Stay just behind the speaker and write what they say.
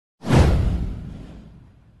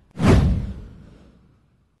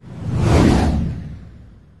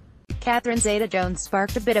Catherine Zeta-Jones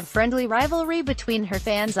sparked a bit of friendly rivalry between her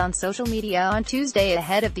fans on social media on Tuesday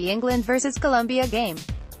ahead of the England vs Colombia game.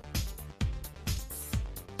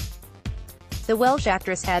 The Welsh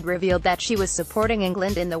actress had revealed that she was supporting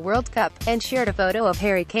England in the World Cup, and shared a photo of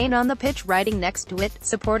Harry Kane on the pitch writing next to it,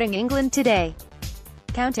 "Supporting England today.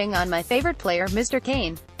 Counting on my favourite player Mr.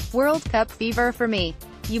 Kane. World Cup fever for me.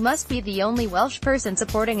 You must be the only Welsh person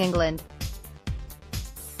supporting England.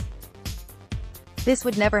 This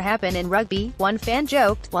would never happen in rugby," one fan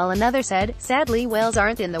joked, while another said, "Sadly Wales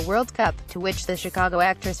aren't in the World Cup," to which the Chicago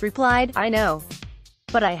actress replied, "I know.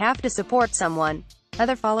 But I have to support someone."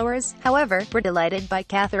 Other followers, however, were delighted by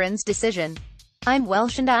Catherine's decision. "I'm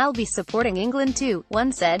Welsh and I'll be supporting England too,"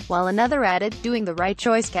 one said, while another added, "Doing the right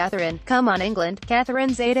choice, Catherine. Come on England."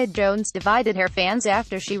 Catherine Zeta-Jones divided her fans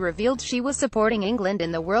after she revealed she was supporting England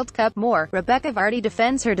in the World Cup more. Rebecca Vardy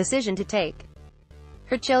defends her decision to take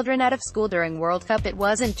her children out of school during World Cup. It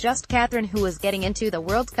wasn't just Catherine who was getting into the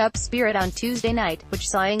World Cup spirit on Tuesday night, which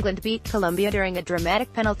saw England beat Colombia during a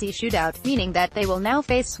dramatic penalty shootout, meaning that they will now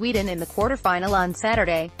face Sweden in the quarter-final on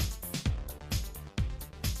Saturday.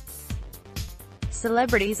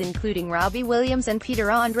 Celebrities including Robbie Williams and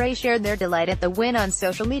Peter Andre shared their delight at the win on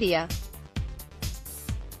social media.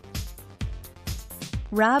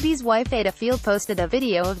 Robbie's wife Ada Field posted a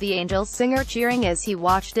video of the Angels singer cheering as he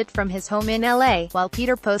watched it from his home in LA, while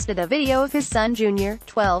Peter posted a video of his son Junior,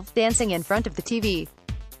 12, dancing in front of the TV.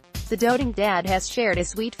 The doting dad has shared a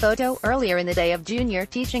sweet photo earlier in the day of Junior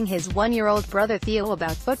teaching his one-year-old brother Theo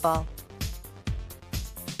about football.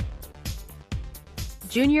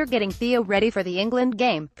 "Junior getting Theo ready for the England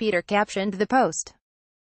game," Peter captioned the post.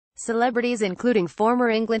 Celebrities including former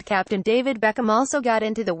England captain David Beckham also got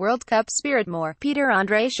into the World Cup spirit more. Peter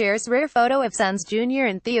Andre shares rare photo of sons Junior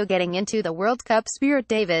and Theo getting into the World Cup spirit.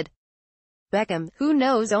 David Beckham, who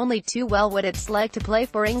knows only too well what it's like to play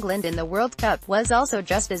for England in the World Cup, was also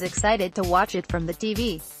just as excited to watch it from the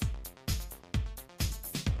TV.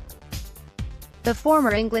 The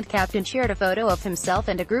former England captain shared a photo of himself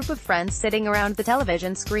and a group of friends sitting around the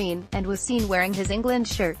television screen, and was seen wearing his England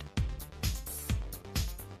shirt.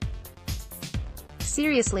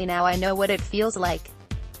 "Seriously now I know what it feels like.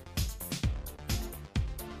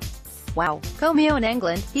 Wow. Comeo in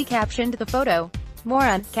England," he captioned the photo. More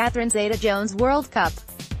on Catherine Zeta-Jones World Cup.